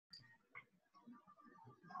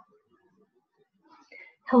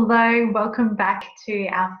Hello, welcome back to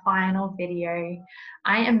our final video.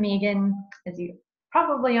 I am Megan, as you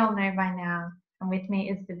probably all know by now, and with me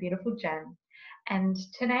is the beautiful Jen. And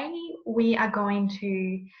today we are going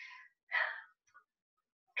to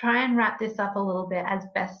try and wrap this up a little bit as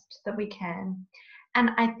best that we can.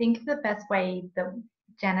 And I think the best way that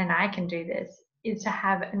Jen and I can do this is to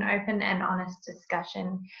have an open and honest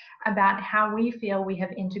discussion about how we feel we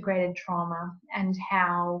have integrated trauma and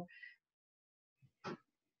how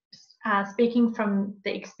speaking from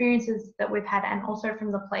the experiences that we've had and also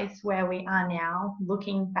from the place where we are now,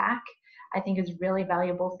 looking back, I think is a really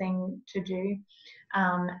valuable thing to do.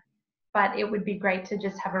 But it would be great to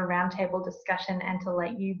just have a roundtable discussion and to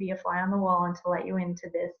let you be a fly on the wall and to let you into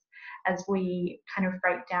this as we kind of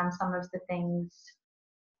break down some of the things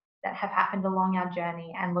that have happened along our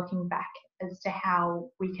journey and looking back as to how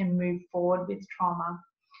we can move forward with trauma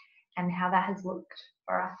and how that has looked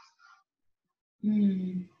for us.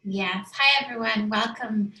 Yes. Hi, everyone.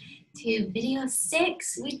 Welcome to video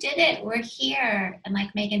 6. We did it. We're here. And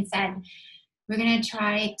like Megan said, we're going to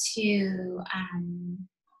try to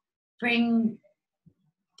bring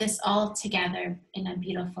this all together in a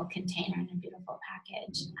beautiful container, in a beautiful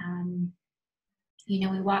package. We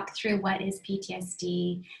walk through what is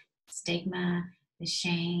PTSD, stigma, the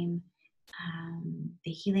shame,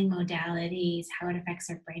 the healing modalities, how it affects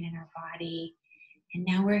our brain and our body. And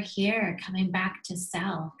now we're here, coming back to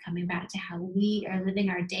self, coming back to how we are living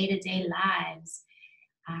our day-to-day lives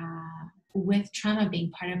with trauma being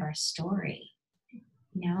part of our story.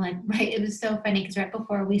 Right, it was so funny because right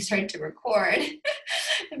before we started to record,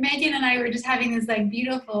 Megan and I were just having this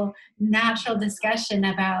beautiful, natural discussion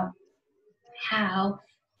about how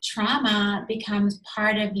trauma becomes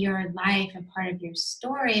part of your life and part of your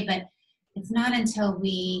story, but it's not until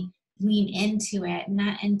we lean into it,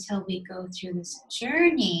 not until we go through this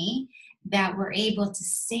journey that we're able to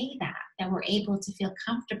say that we're able to feel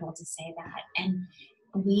comfortable to say that. And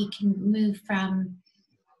we can move from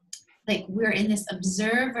we're in this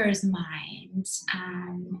observer's mind,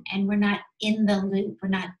 and we're not in the loop, we're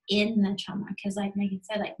not in the trauma. Because like Megan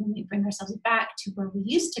said, when we bring ourselves back to where we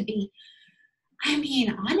used to be, I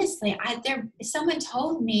mean, honestly, if someone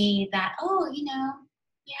told me that, you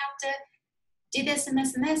have to do this and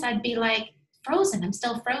this and this, I'd be frozen. I'm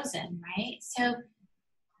still frozen, right? So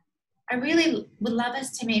I really would love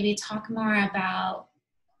us to maybe talk more about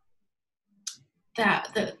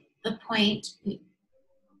the point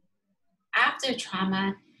after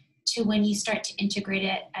trauma to when you start to integrate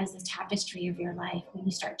it as a tapestry of your life, when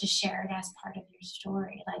you start to share it as part of your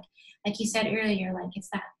story. Like you said earlier, it's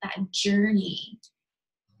that journey,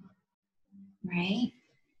 right?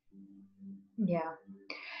 Yeah.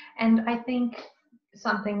 And I think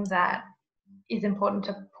something that is important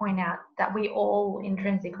to point out that we all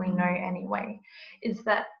intrinsically know anyway is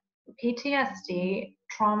that PTSD,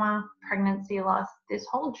 trauma, pregnancy loss, this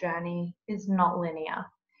whole journey is not linear.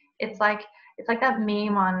 It's like that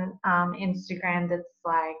meme on Instagram that's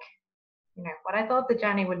what I thought the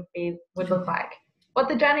journey would look like, what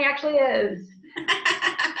the journey actually is.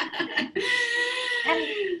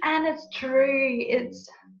 and it's true.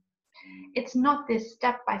 It's not this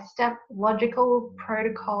step-by-step logical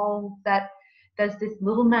protocol that there's this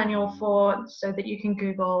little manual for so that you can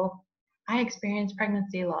Google, I experienced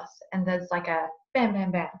pregnancy loss, and there's a bam,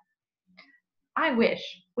 bam, bam. I wish,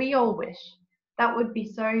 we all wish, that would be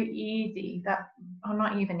so easy,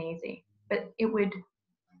 not even easy, but it would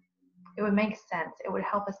make sense. It would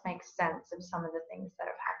help us make sense of some of the things that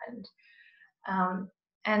have happened.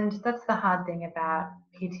 And that's the hard thing about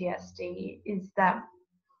PTSD is that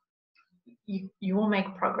you will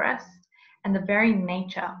make progress, and the very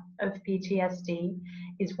nature of PTSD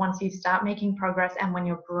is once you start making progress and when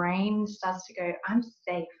your brain starts to go, I'm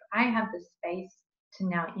safe, I have the space to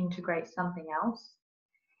now integrate something else,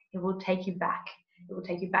 it will take you back. It will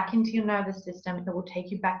take you back into your nervous system, it will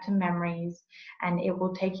take you back to memories, and it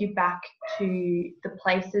will take you back to the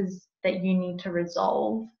places that you need to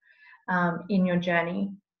resolve in your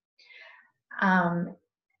journey.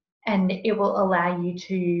 And it will allow you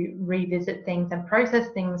to revisit things and process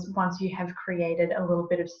things once you have created a little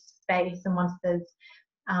bit of space and once there's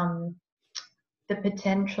the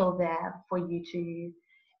potential there for you to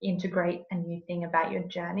integrate a new thing about your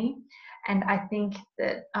journey. And I think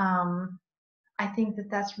that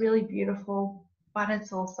that's really beautiful, but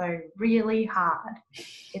it's also really hard.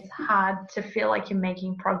 It's hard to feel like you're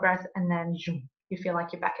making progress and then you feel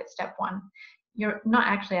like you're back at step 1. You're not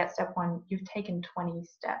actually at step 1, you've taken 20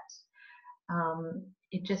 steps.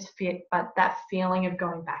 But that feeling of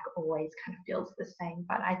going back always kind of feels the same.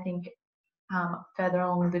 But I think further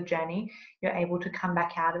along the journey, you're able to come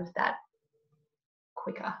back out of that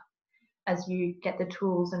quicker as you get the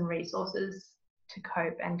tools and resources to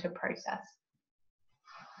cope and to process.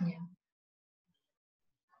 Yeah.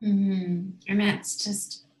 And that's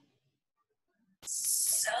just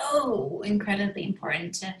so incredibly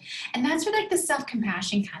important and that's where like the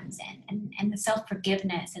self-compassion comes in and the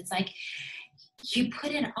self-forgiveness. It's like you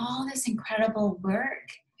put in all this incredible work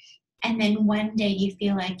and then one day you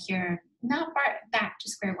feel like you're not back to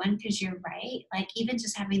square one, because you're right. Like even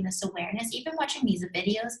just having this awareness, even watching these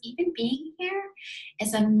videos, even being here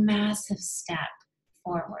is a massive step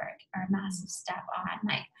forward or a massive step on.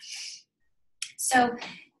 Like, so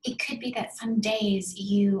it could be that some days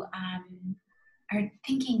you are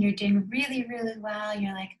thinking you're doing really, really well.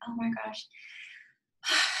 You're like, oh my gosh,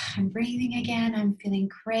 I'm breathing again. I'm feeling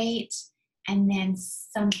great. And then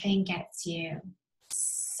something gets you.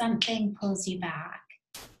 Something pulls you back.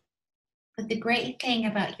 But the great thing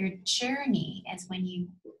about your journey is when you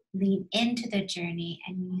lean into the journey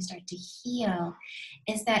and when you start to heal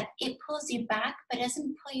is that it pulls you back, but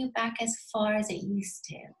doesn't pull you back as far as it used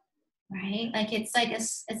to, right? Like it's like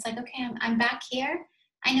okay, I'm back here.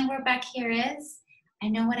 I know where back here is. I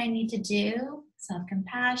know what I need to do.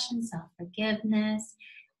 Self-compassion, self-forgiveness.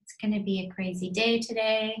 It's going to be a crazy day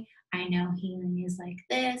today. I know healing is like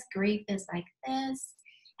this. Grief is like this.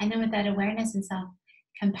 And then with that awareness and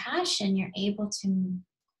self-compassion, you're able to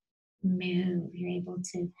move. You're able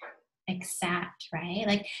to accept, right?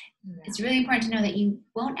 Like it's really important to know that you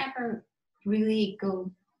won't ever really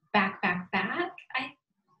go back. I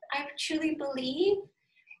truly believe,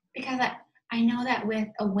 because I know that with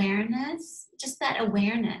awareness, just that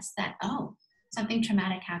awareness that, oh, something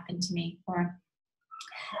traumatic happened to me, or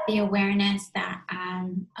the awareness that,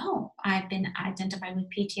 oh, I've been identified with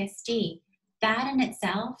PTSD, that in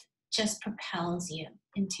itself just propels you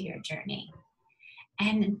into your journey.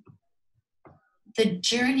 And the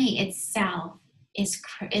journey itself is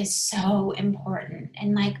so important.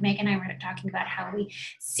 And like Meg and I were talking about how we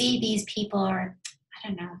see these people, or I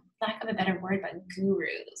don't know, lack of a better word, but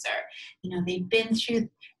gurus, or, you know, they've been through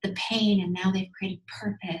the pain and now they've created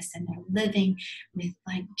purpose and they're living with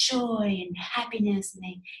like joy and happiness, and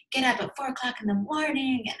they get up at 4:00 in the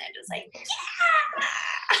morning and they're just like, yeah,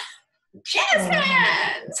 jazz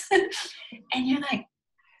hands. And you're like,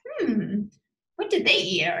 what did they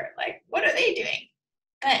eat? Or like, what are they doing?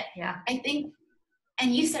 But yeah, I think,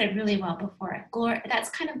 and you said it really well before, that's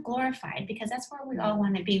kind of glorified, because that's where we all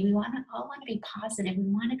want to be. We all want to be positive. We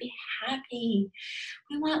want to be happy.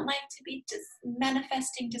 We want life to be just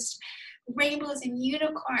manifesting just rainbows and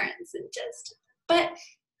unicorns and just, but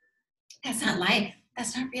that's not life.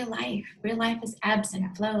 That's not real life. Real life is ebbs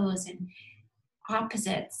and flows and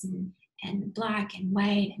opposites and black and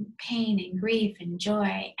white and pain and grief and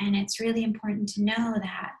joy. And it's really important to know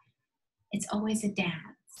that it's always a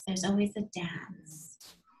dance. There's always a dance.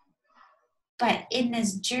 But in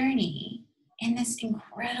this journey, in this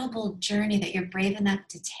incredible journey that you're brave enough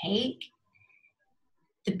to take,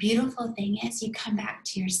 the beautiful thing is you come back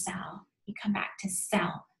to yourself. You come back to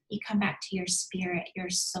self. You come back to your spirit,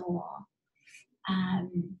 your soul.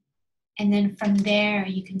 And then from there,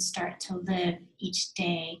 you can start to live each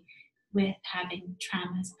day with having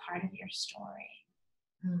trauma as part of your story.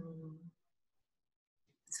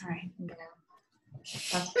 Sorry. Yeah.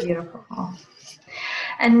 That's beautiful.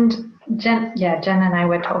 And Jen and I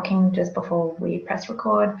were talking just before we press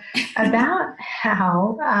record about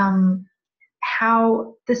how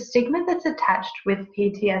the stigma that's attached with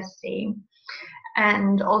PTSD,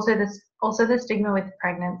 and also the stigma with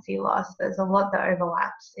pregnancy loss, there's a lot that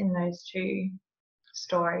overlaps in those two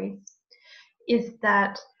stories, is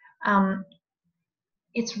that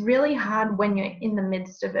it's really hard when you're in the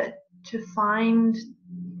midst of it to find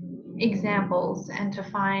examples and to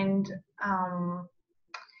find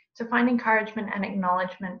encouragement and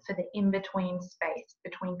acknowledgement for the in-between space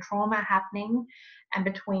between trauma happening and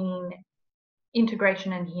between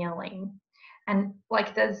integration and healing. And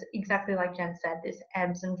like there's, exactly like Jen said, this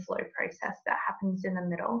ebbs and flow process that happens in the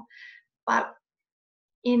middle. But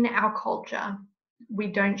in our culture, we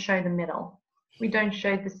don't show the middle. We don't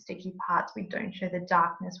show the sticky parts. We don't show the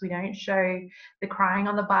darkness. We don't show the crying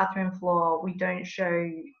on the bathroom floor. We don't show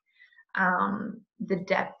the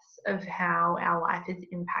depths of how our life is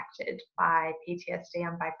impacted by PTSD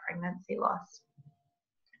and by pregnancy loss.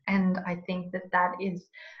 And I think that is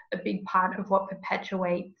a big part of what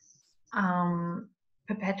perpetuates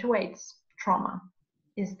trauma,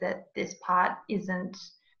 is that this part isn't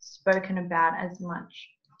spoken about as much.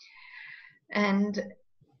 And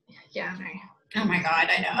yeah, no. Oh my God,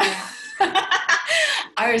 I know. Yeah.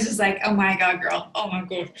 I was just like, oh my God, girl. Oh my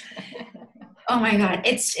God. Oh my God.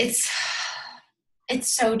 It's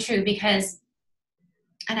so true, because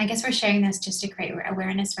and I guess we're sharing this just to create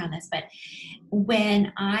awareness around this, but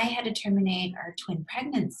when I had to terminate our twin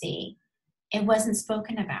pregnancy, it wasn't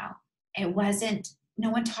spoken about. It wasn't, no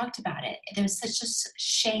one talked about it. There was such a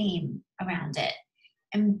shame around it.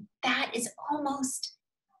 And that is almost,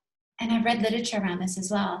 and I've read literature around this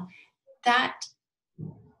as well, that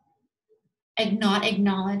not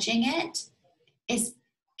acknowledging it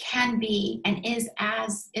can be and is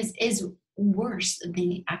worse than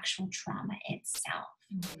the actual trauma itself.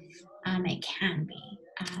 It can be.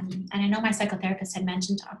 And I know my psychotherapist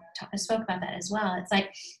had spoke about that as well.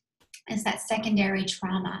 It's that secondary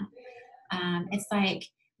trauma. It's like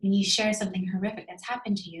when you share something horrific that's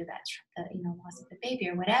happened to you, that's loss of the baby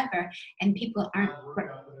or whatever, and people aren't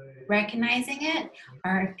recognizing it,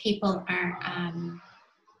 or if people aren't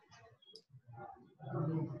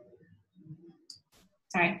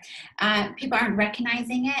people aren't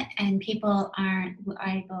recognizing it, and people aren't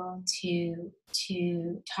able to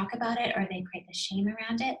talk about it, or they create the shame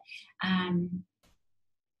around it.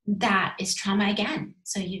 That is trauma again.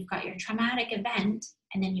 So you've got your traumatic event,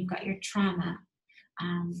 and then you've got your trauma.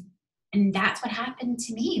 And that's what happened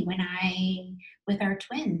to me with our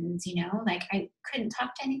twins, like I couldn't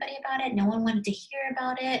talk to anybody about it. No one wanted to hear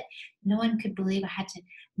about it. No one could believe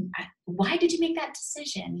why did you make that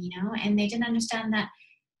decision? And they didn't understand that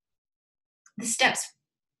the steps,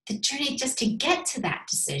 the journey just to get to that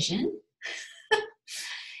decision,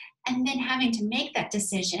 and then having to make that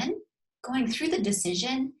decision, going through the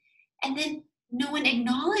decision, and then no one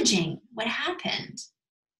acknowledging what happened.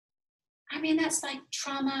 I mean, that's like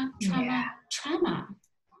trauma.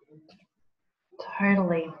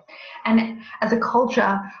 Totally. And as a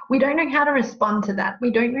culture, we don't know how to respond to that. We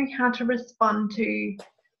don't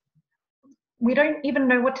even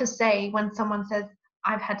know what to say when someone says,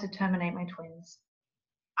 I've had to terminate my twins.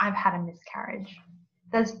 I've had a miscarriage.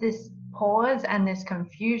 There's this pause and this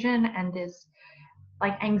confusion and this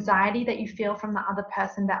like anxiety that you feel from the other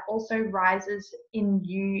person that also rises in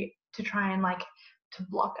you to try and to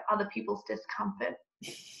block other people's discomfort.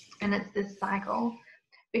 And it's this cycle,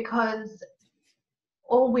 because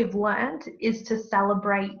all we've learned is to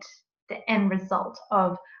celebrate the end result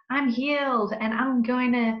of I'm healed and I'm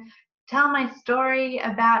going to tell my story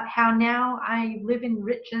about how now I live in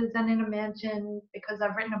riches and in a mansion because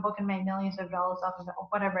I've written a book and made millions of dollars off of it, or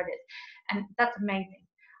whatever it is. And that's amazing.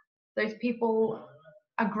 Those people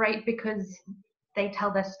are great because they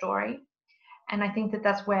tell their story. And I think that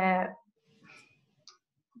that's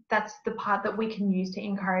the part that we can use to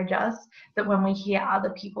encourage us, that when we hear other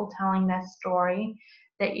people telling their story,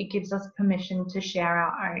 that it gives us permission to share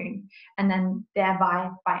our own. And then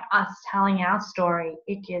thereby, by us telling our story,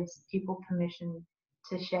 it gives people permission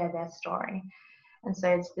to share their story. And so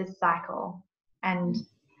it's this cycle. And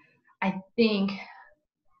I think,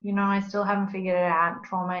 I still haven't figured it out.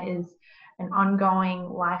 Trauma is an ongoing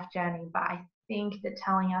life journey, but I think that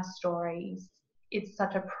telling our stories is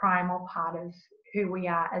such a primal part of who we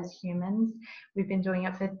are as humans. We've been doing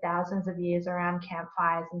it for thousands of years around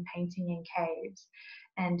campfires and painting in caves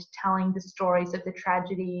and telling the stories of the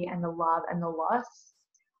tragedy and the love and the loss.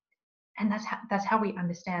 And that's how we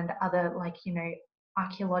understand other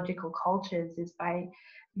archaeological cultures, is by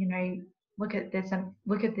look at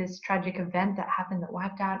this tragic event that happened that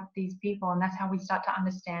wiped out these people, and that's how we start to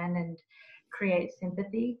understand and create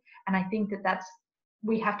sympathy. And I think that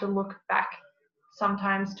we have to look back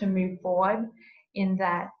sometimes to move forward, in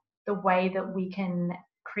that the way that we can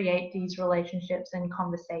create these relationships and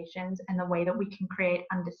conversations, and the way that we can create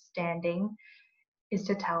understanding, is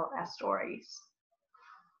to tell our stories.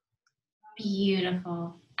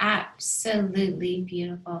 Beautiful. Absolutely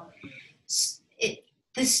beautiful.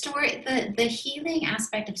 The healing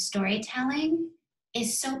aspect of storytelling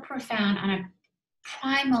is so profound on a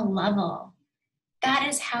primal level. That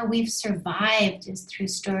is how we've survived, is through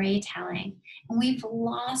storytelling. And we've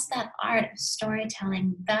lost that art of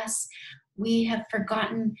storytelling. Thus, we have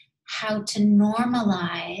forgotten how to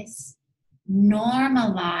normalize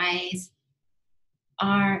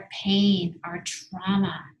our pain, our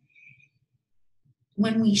trauma.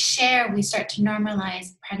 When we share, we start to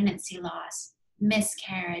normalize pregnancy loss,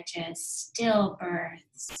 miscarriages,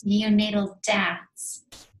 stillbirths, neonatal deaths.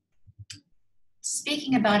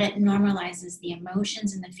 Speaking about it normalizes the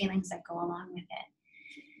emotions and the feelings that go along with it.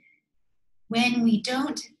 When we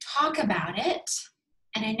don't talk about it,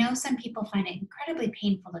 and I know some people find it incredibly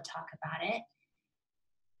painful to talk about it,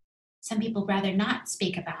 some people rather not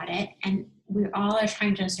speak about it, and we all are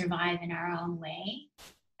trying to survive in our own way.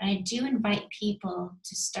 But I do invite people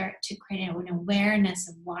to start to create an awareness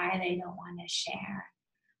of why they don't want to share.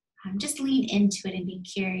 Just lean into it and be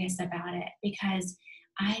curious about it, because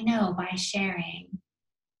I know by sharing,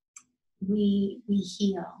 we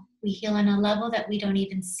heal. We heal on a level that we don't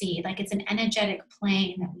even see. Like it's an energetic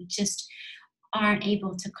plane that we just aren't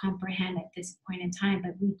able to comprehend at this point in time,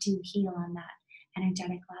 but we do heal on that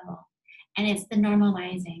energetic level. And it's the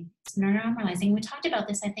normalizing. It's normalizing. We talked about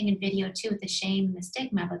this, I think, in video 2 with the shame and the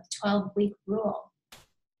stigma, about the 12-week rule.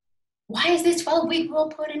 Why is this 12-week rule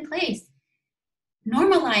put in place?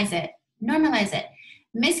 Normalize it. Normalize it.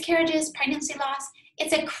 Miscarriages, pregnancy loss,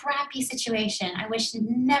 it's a crappy situation. I wish it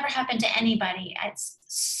never happened to anybody. It's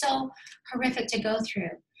so horrific to go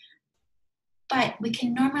through. But we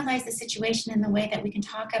can normalize the situation in the way that we can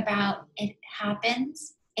talk about it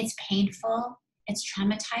happens, it's painful, it's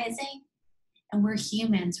traumatizing, and we're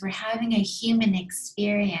humans. We're having a human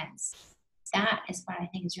experience. That is what I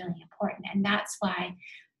think is really important. And that's why,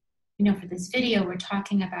 for this video, we're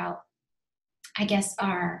talking about, I guess,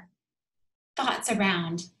 our thoughts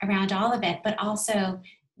around all of it, but also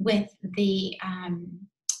with the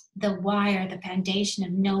why, or the foundation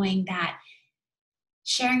of knowing that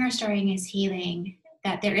sharing our story is healing,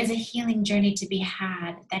 that there is a healing journey to be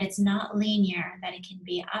had, that it's not linear, that it can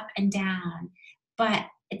be up and down, but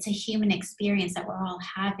it's a human experience that we're all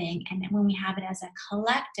having. And when we have it as a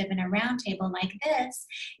collective in a roundtable like this,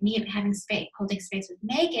 and even having space, holding space with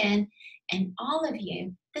Megan and all of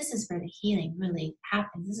you, this is where the healing really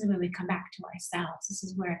happens. This is where we come back to ourselves. This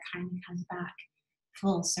is where it kind of comes back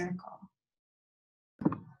full circle.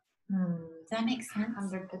 Does that make sense?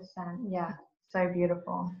 100%. Yeah. So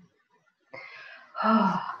beautiful.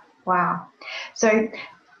 Oh, wow. So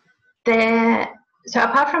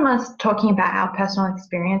apart from us talking about our personal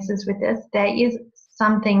experiences with this, there is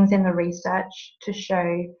some things in the research to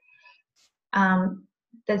show,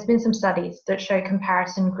 there's been some studies that show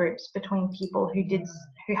comparison groups between people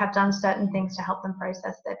who have done certain things to help them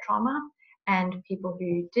process their trauma and people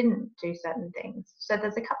who didn't do certain things. So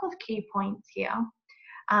there's a couple of key points here.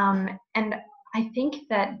 And I think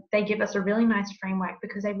that they give us a really nice framework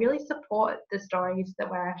because they really support the stories that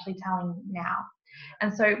we're actually telling now.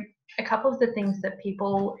 And so a couple of the things that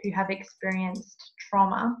people who have experienced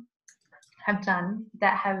trauma have done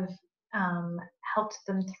that have helped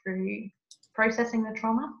them through processing the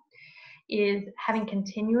trauma is having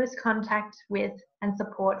continuous contact with and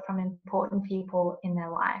support from important people in their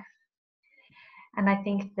life. And I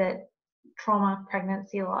think that trauma,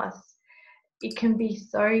 pregnancy loss, it can be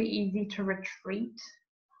so easy to retreat.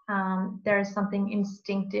 There is something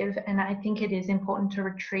instinctive, and I think it is important to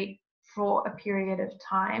retreat for a period of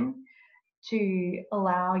time to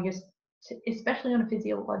allow especially on a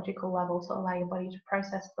physiological level, to allow your body to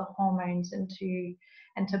process the hormones and to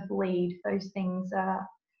bleed. Those things are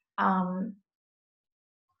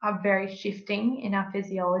very shifting in our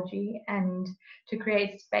physiology, and to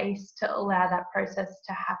create space to allow that process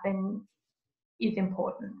to happen is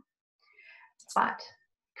important. But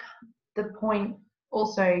the point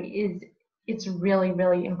also is it's really,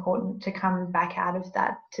 really important to come back out of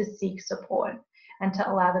that, to seek support and to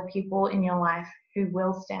allow the people in your life who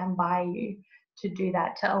will stand by you to do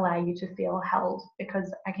that, to allow you to feel held,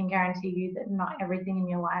 because I can guarantee you that not everything in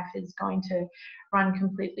your life is going to run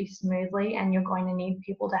completely smoothly, and you're going to need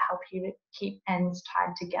people to help you to keep ends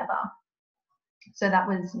tied together. So that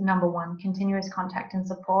was number one, continuous contact and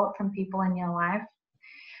support from people in your life.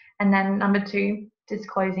 And then number 2,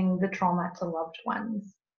 disclosing the trauma to loved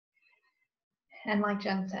ones. And like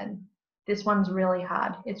Jen said, this one's really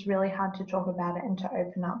hard. It's really hard to talk about it and to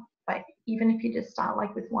open up. But even if you just start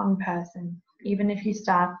like with one person, even if you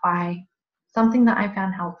start by something that I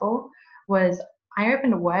found helpful was I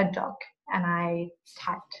opened a Word doc and I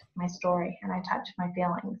typed my story and I typed my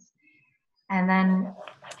feelings. And then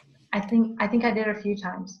I think I did it a few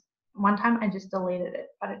times. One time I just deleted it,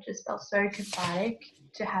 but it just felt so cathartic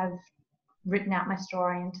to have written out my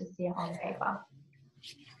story and to see it on paper.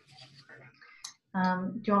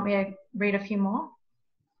 Do you want me to read a few more?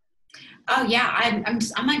 Oh yeah,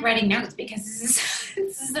 I'm like writing notes because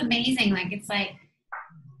this is amazing. Like it's like,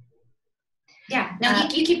 yeah. No,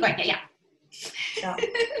 you keep going. Yeah. Sure.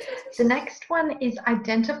 The next one is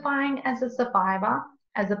identifying as a survivor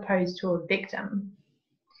as opposed to a victim.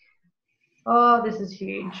 Oh, this is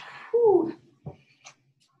huge. Whew.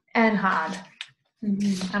 And hard.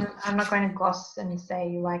 Mm-hmm. I'm not going to gloss and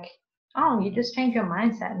say like, oh, you just change your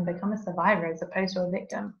mindset and become a survivor as opposed to a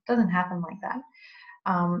victim. It doesn't happen like that.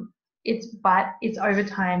 It's over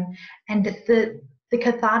time. And the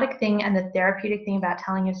cathartic thing and the therapeutic thing about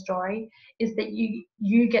telling a story is that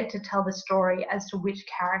you get to tell the story as to which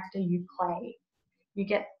character you play. You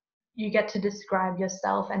get to describe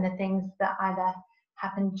yourself and the things that either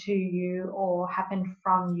happen to you or happen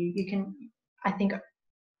from you. I think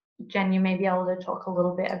Jen, you may be able to talk a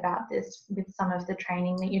little bit about this with some of the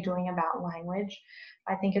training that you're doing about language.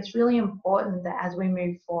 I think it's really important that as we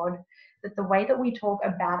move forward, that the way that we talk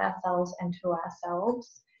about ourselves and to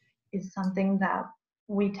ourselves is something that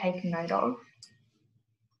we take note of,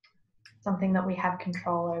 something that we have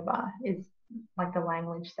control over, is like the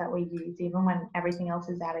language that we use. Even when everything else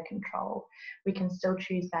is out of control, we can still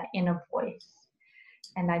choose that inner voice,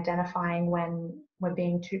 and identifying when we're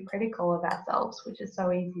being too critical of ourselves, which is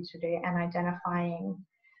so easy to do, and identifying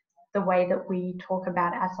the way that we talk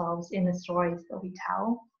about ourselves in the stories that we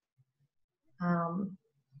tell.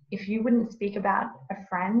 If you wouldn't speak about a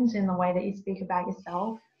friend in the way that you speak about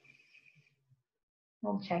yourself,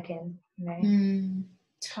 we'll check in, you know.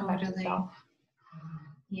 Totally.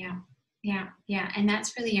 Yeah. And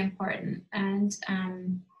that's really important. And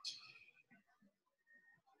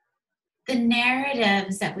the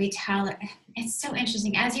narratives that we tell, it's so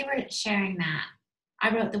interesting. As you were sharing that,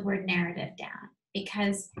 I wrote the word narrative down,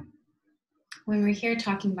 because when we're here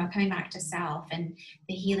talking about coming back to self and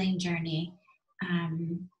the healing journey,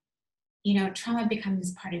 trauma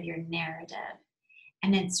becomes part of your narrative.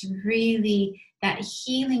 And it's really, that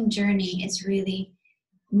healing journey is really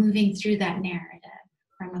moving through that narrative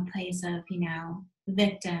from a place of,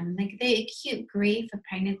 victim. Like the acute grief of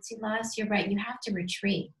pregnancy loss, you're right, you have to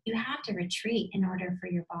retreat. You have to retreat in order for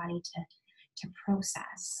your body to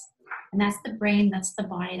process. And that's the brain, that's the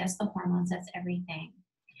body, that's the hormones, that's everything.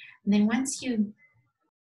 And then once you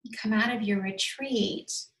come out of your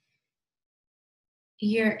retreat,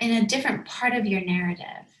 you're in a different part of your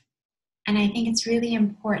narrative. And I think it's really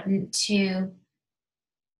important to,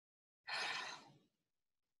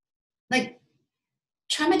 like,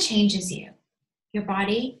 trauma changes you, your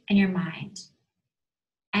body and your mind.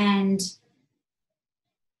 And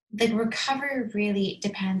the recovery really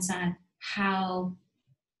depends on how,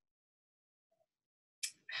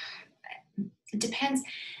 it depends,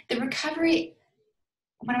 the recovery,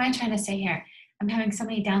 what am I trying to say here? I'm having so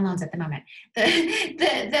many downloads at the moment.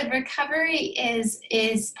 The recovery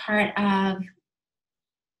is part of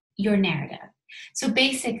your narrative. So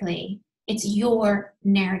basically, it's your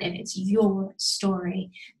narrative, it's your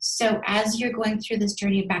story. So as you're going through this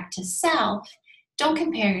journey back to self, don't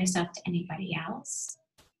compare yourself to anybody else.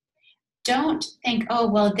 Don't think, oh,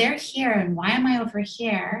 well, they're here and why am I over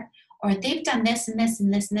here? Or they've done this and this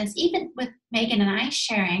and this and this. Even with Megan and I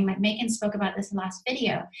sharing, like Megan spoke about this in the last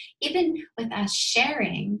video, even with us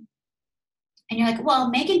sharing, and you're like, well,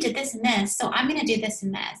 Megan did this and this, so I'm going to do this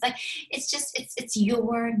and this. Like, it's just, it's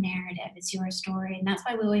your narrative. It's your story. And that's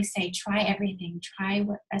why we always say, try everything. Try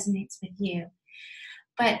what resonates with you.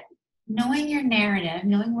 But knowing your narrative,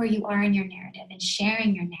 knowing where you are in your narrative and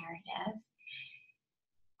sharing your narrative,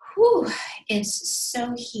 is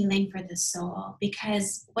so healing for the soul.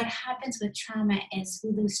 Because what happens with trauma is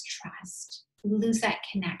we lose trust. We lose that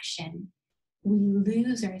connection. We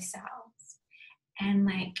lose ourselves. And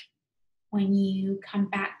like, when you come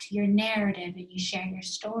back to your narrative and you share your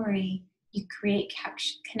story, you create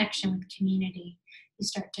connection with community. You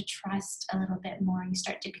start to trust a little bit more. You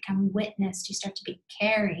start to become witnessed. You start to be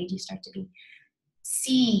carried. You start to be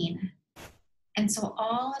seen. And so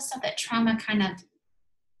all the stuff that trauma kind of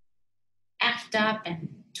effed up and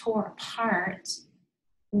tore apart,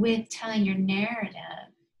 with telling your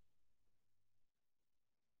narrative,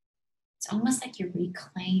 it's almost like you're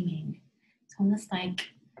reclaiming. It's almost like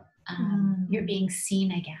you're being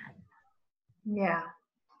seen again. Yeah.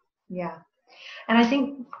 And I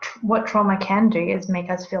think what trauma can do is make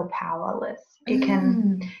us feel powerless. It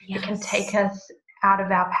can take us out of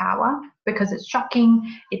our power because it's shocking.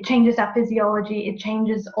 It changes our physiology. It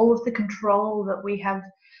changes all of the control that we have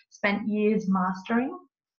spent years mastering.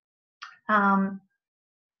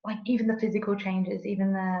 Like even the physical changes,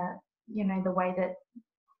 even the way that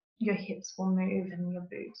your hips will move and your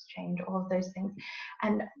boobs change, all of those things.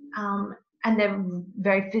 And they're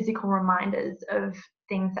very physical reminders of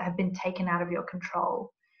things that have been taken out of your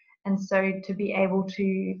control. And so to be able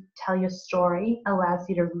to tell your story allows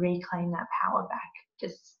you to reclaim that power back.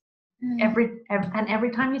 Just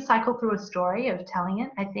every time you cycle through a story of telling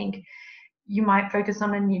it, I think you might focus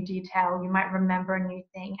on a new detail, you might remember a new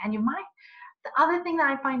thing, and the other thing that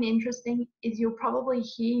I find interesting is you'll probably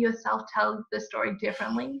hear yourself tell the story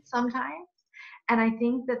differently sometimes. And I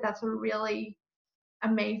think that that's a really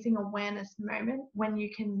amazing awareness moment when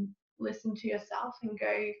you can listen to yourself and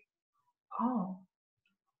go, oh,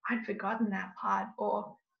 I'd forgotten that part,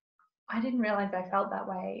 or I didn't realize I felt that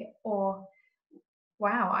way, or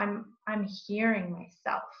wow, I'm hearing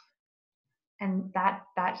myself. And that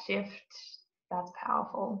shift, that's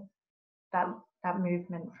powerful. That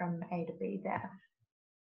movement from A to B there.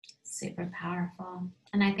 super powerful.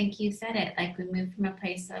 And I think you said it, like we moved from a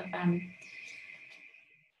place of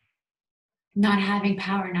not having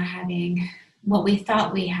power, not having what we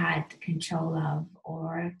thought we had control of,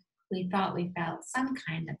 or we thought we felt some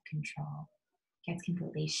kind of control, gets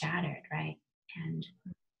completely shattered, right? And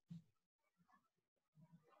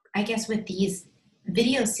I guess with these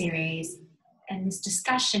video series and this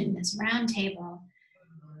discussion, this roundtable,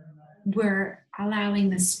 we're allowing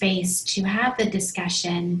the space to have the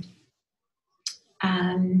discussion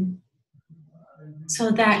so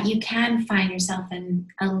that you can find yourself in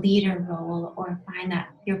a leader role or find that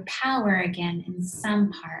your power again in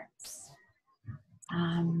some parts.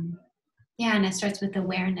 Yeah, and it starts with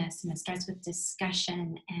awareness, and it starts with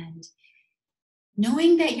discussion and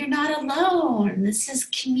knowing that you're not alone. This is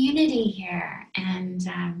community here. And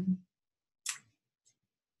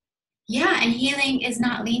yeah, and healing is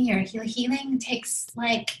not linear. Healing takes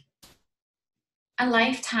like a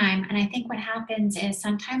lifetime. And I think what happens is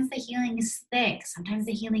sometimes the healing is thick. Sometimes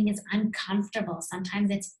the healing is uncomfortable.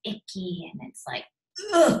 Sometimes it's icky and it's like,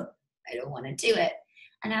 ugh, I don't want to do it.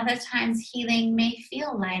 And other times healing may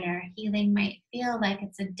feel lighter. Healing might feel like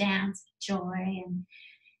it's a dance of joy. And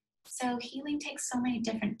so healing takes so many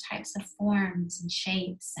different types of forms and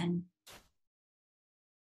shapes. And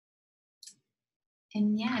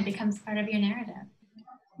yeah, it becomes part of your narrative.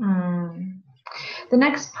 The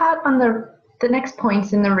next part on the next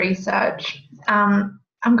points in the research, I'll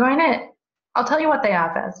tell you what they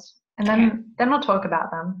are first, and then we'll talk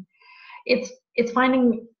about them. It's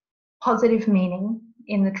finding positive meaning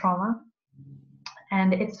in the trauma,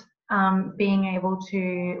 and it's being able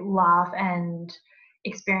to laugh and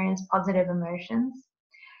experience positive emotions.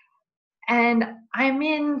 And I'm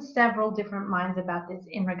in several different minds about this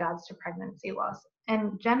in regards to pregnancy loss.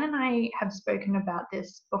 And Jen and I have spoken about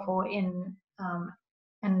this before in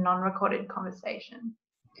a non-recorded conversation.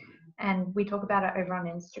 And we talk about it over on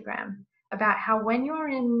Instagram, about how when you're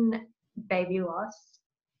in baby loss,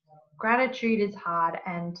 gratitude is hard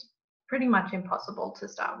and pretty much impossible to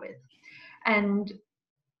start with. And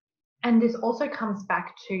this also comes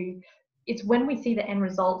back to, it's when we see the end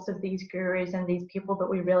results of these gurus and these people that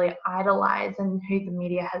we really idolize and who the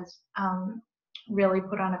media has really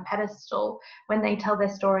put on a pedestal, when they tell their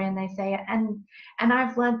story and they say, and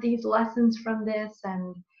I've learned these lessons from this,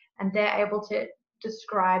 and they're able to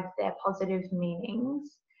describe their positive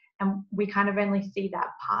meanings, and we kind of only see that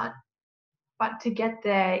part. But to get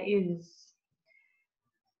there is,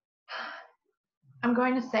 I'm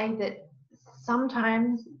going to say that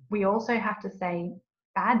sometimes we also have to say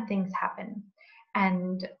bad things happen.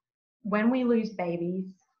 And when we lose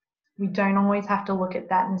babies, we don't always have to look at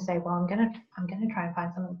that and say, well, I'm gonna try and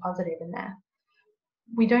find something positive in there.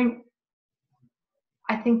 We don't.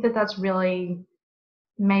 I think that that's really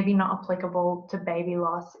maybe not applicable to baby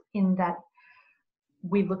loss, in that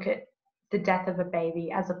we look at the death of a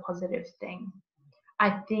baby as a positive thing. I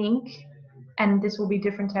think, and this will be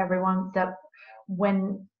different to everyone, that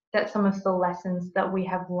some of the lessons that we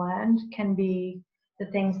have learned can be the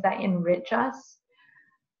things that enrich us,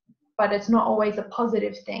 but it's not always a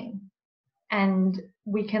positive thing. And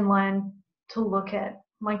we can learn to look at,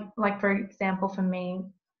 like for example, for me,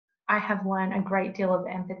 I have learned a great deal of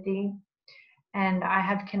empathy, and I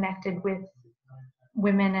have connected with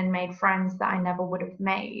women and made friends that I never would have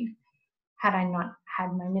made had I not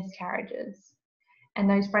had my miscarriages. And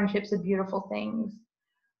those friendships are beautiful things.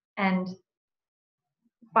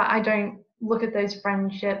 But I don't look at those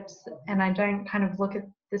friendships, and I don't kind of look at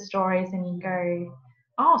the stories and go,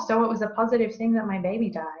 oh, so it was a positive thing that my baby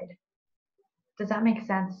died. Does that make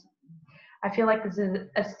sense? I feel like this is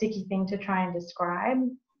a sticky thing to try and describe.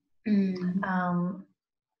 And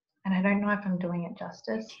I don't know if I'm doing it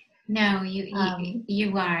justice. No, you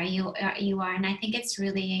are, and I think it's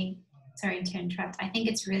really, sorry to interrupt, I think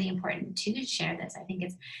it's really important to share this. I think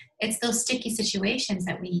it's those sticky situations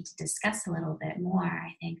that we need to discuss a little bit more,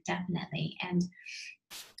 I think, definitely.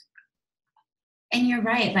 And you're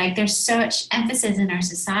right, like there's such emphasis in our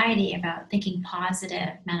society about thinking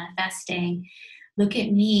positive, manifesting, look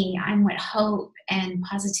at me, I'm what hope and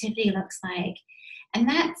positivity looks like. And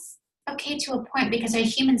that's okay to a point, because our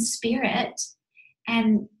human spirit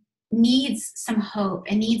and needs some hope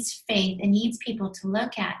and needs faith and needs people to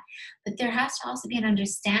look at. But there has to also be an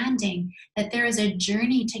understanding that there is a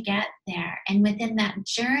journey to get there. And within that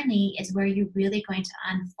journey is where you're really going to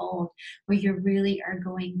unfold, where you really are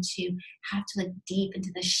going to have to look deep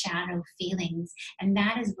into the shadow feelings. And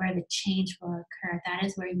that is where the change will occur. That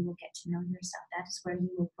is where you will get to know yourself. That is where you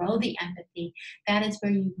will grow the empathy. That is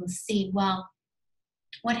where you will see, well,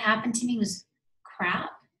 what happened to me was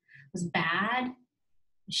crap, was bad,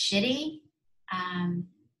 shitty,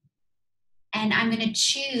 And I'm going to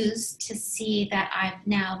choose to see that I've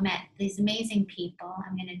now met these amazing people.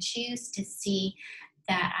 I'm going to choose to see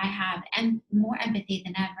that I have more empathy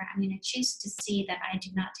than ever. I'm going to choose to see that I do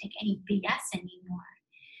not take any BS anymore.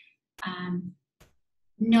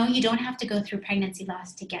 No, you don't have to go through pregnancy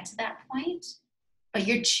loss to get to that point, but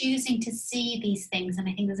you're choosing to see these things. And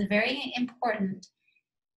I think that's very important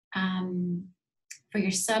for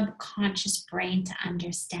your subconscious brain to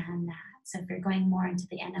understand that. So if you're going more into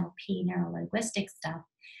the NLP, neuro-linguistic stuff,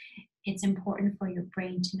 it's important for your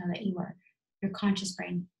brain to know that you are, your conscious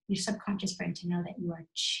brain, your subconscious brain to know that you are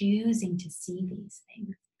choosing to see these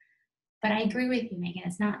things. But I agree with you, Megan.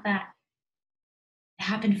 It's not that it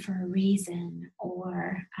happened for a reason,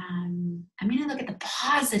 or I'm going to look at the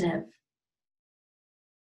positive.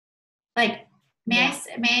 Like, may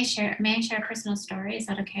I share a personal story? Is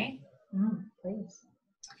that okay? Please.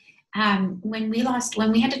 When we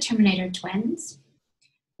had to terminate our twins,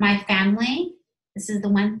 my family, this is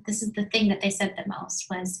the thing that they said the most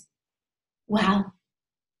was, well,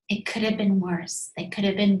 it could have been worse. They could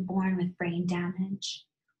have been born with brain damage,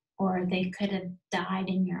 or they could have died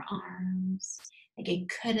in your arms. Like, it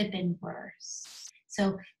could have been worse.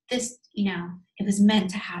 So this, it was meant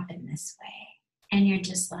to happen this way. And you're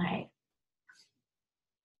just like,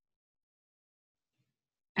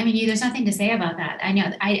 I mean, there's nothing to say about that. I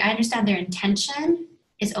know, I understand their intention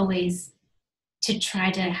is always to try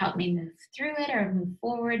to help me move through it or move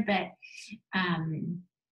forward, but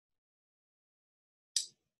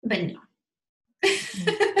no.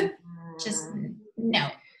 Just no.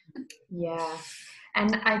 Yeah.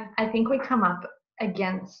 And I think we come up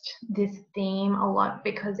against this theme a lot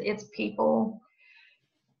because it's people,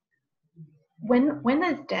 when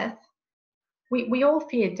there's death, we all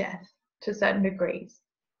fear death to certain degrees.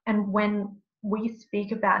 And when we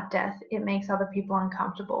speak about death, it makes other people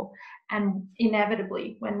uncomfortable. And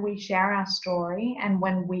inevitably, when we share our story and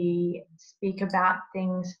when we speak about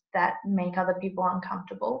things that make other people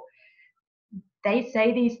uncomfortable, they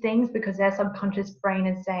say these things because their subconscious brain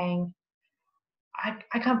is saying,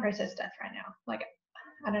 I can't process death right now. Like,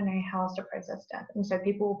 I don't know how else to process death. And so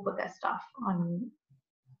people will put their stuff on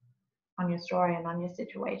your story and on your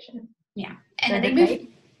situation. Yeah. And so they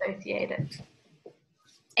associate it.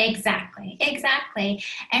 Exactly.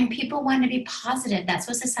 And people want to be positive. That's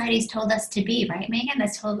what society's told us to be, right, Megan?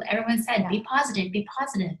 Everyone said, be positive,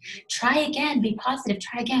 try again, be positive,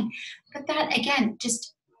 try again. But that, again,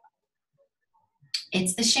 just,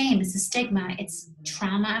 it's the shame, it's the stigma, it's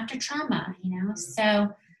trauma after trauma,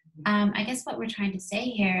 So I guess what we're trying to say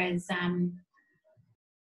here is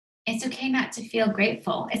it's okay not to feel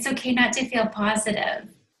grateful. It's okay not to feel positive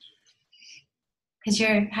because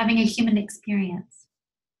you're having a human experience.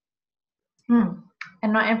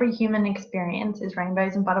 And not every human experience is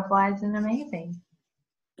rainbows and butterflies and amazing.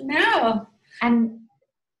 No. And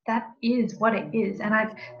that is what it is. And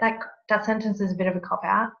that sentence is a bit of a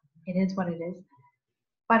cop-out. It is what it is.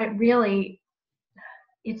 But it really,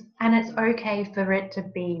 it's okay for it to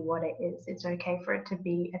be what it is. It's okay for it to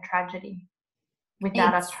be a tragedy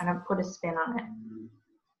without us trying to put a spin on it.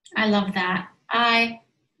 I love that.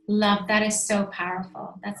 That is so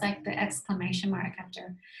powerful. That's like the exclamation mark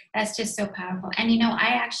after. That's just so powerful. And I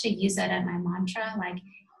actually use that as my mantra, like,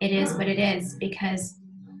 it is what it is, because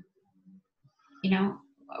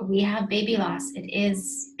we have baby loss. It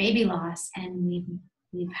is baby loss, and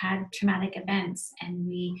we've had traumatic events, and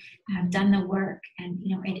we have done the work, and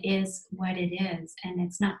it is what it is. And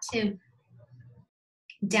it's not to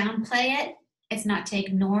downplay it. It's not to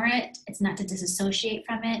ignore it. It's not to disassociate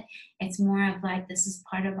from it. It's more of like, this is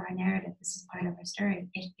part of our narrative. This is part of our story.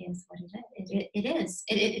 It is what it is. It is.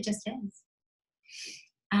 It just is.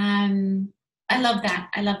 I love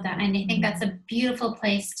that. And I think that's a beautiful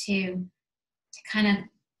place to kind of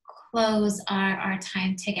close our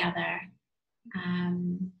time together.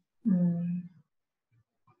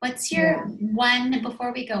 What's your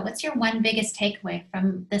before we go, what's your one biggest takeaway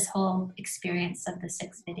from this whole experience of the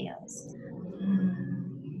 6 videos?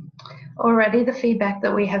 Already the feedback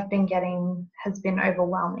that we have been getting has been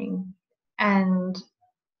overwhelming, and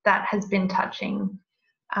that has been touching.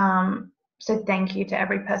 So thank you to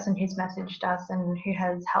every person who's messaged us and who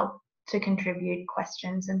has helped to contribute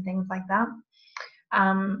questions and things like that.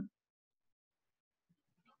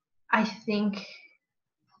 I think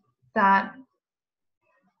that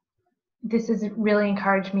this has really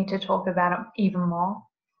encouraged me to talk about it even more.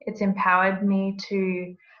 It's empowered me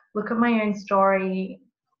to look at my own story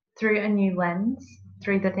through a new lens,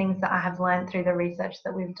 through the things that I have learned through the research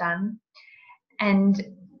that we've done. And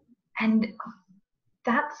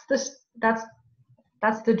that's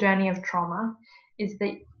the journey of trauma, is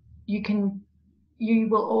that you can you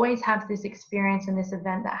will always have this experience and this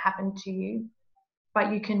event that happened to you,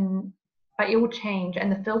 but it will change,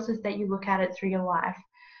 and the filters that you look at it through your life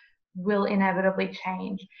will inevitably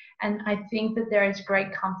change. And I think that there is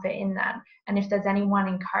great comfort in that. And if there's any one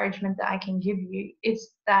encouragement that I can give you, it's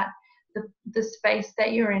that the space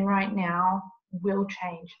that you're in right now will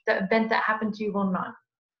change. The event that happened to you will not.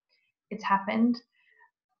 It's happened.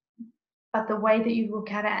 But the way that you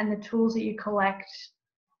look at it and the tools that you collect,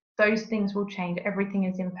 those things will change. Everything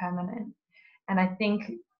is impermanent. And I think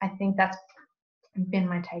that's been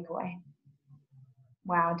my takeaway.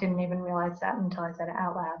 Wow, I didn't even realize that until I said it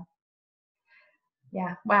out loud.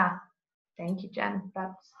 Yeah, wow. Thank you, Jen.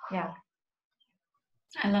 That's, yeah.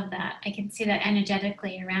 I love that. I can see that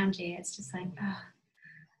energetically around you. It's just like, oh.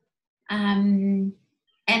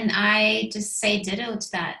 And I just say ditto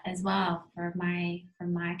to that as well for my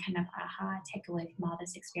kind of aha takeaway from all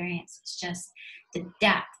this experience. It's just the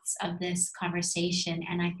depths of this conversation.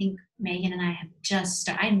 And I think Megan and I have just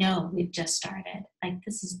started. I know we've just started. Like,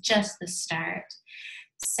 this is just the start.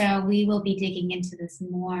 So we will be digging into this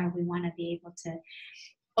more. We want to be able to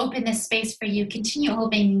open this space for you, continue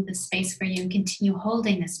opening the space for you, continue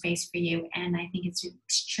holding the space for you. And I think it's an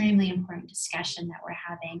extremely important discussion that we're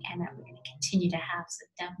having and that we're going to continue to have. So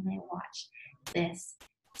definitely watch this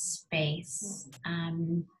space.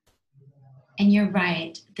 And you're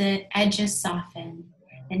right, the edges soften,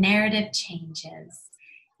 the narrative changes,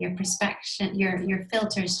 your perspective, your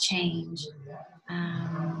filters change.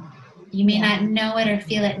 You may not know it or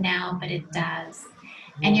feel it now, but it does.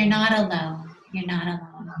 And you're not alone. You're not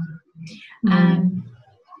alone.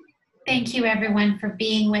 Thank you, everyone, for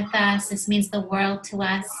being with us. This means the world to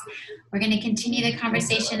us. We're going to continue the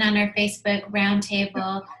conversation on our Facebook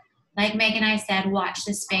roundtable. Like Meg and I said, watch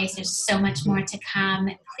this space. There's so much more to come.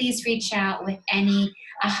 Please reach out with any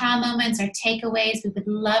aha moments or takeaways. We would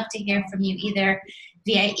love to hear from you either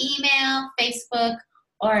via email, Facebook,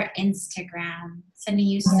 or Instagram. Sending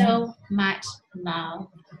you so much love.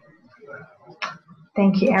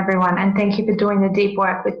 Thank you, everyone. And thank you for doing the deep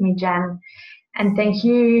work with me, Jen. And thank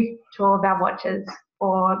you to all of our watchers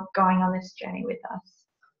for going on this journey with us.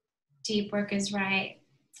 Deep work is right.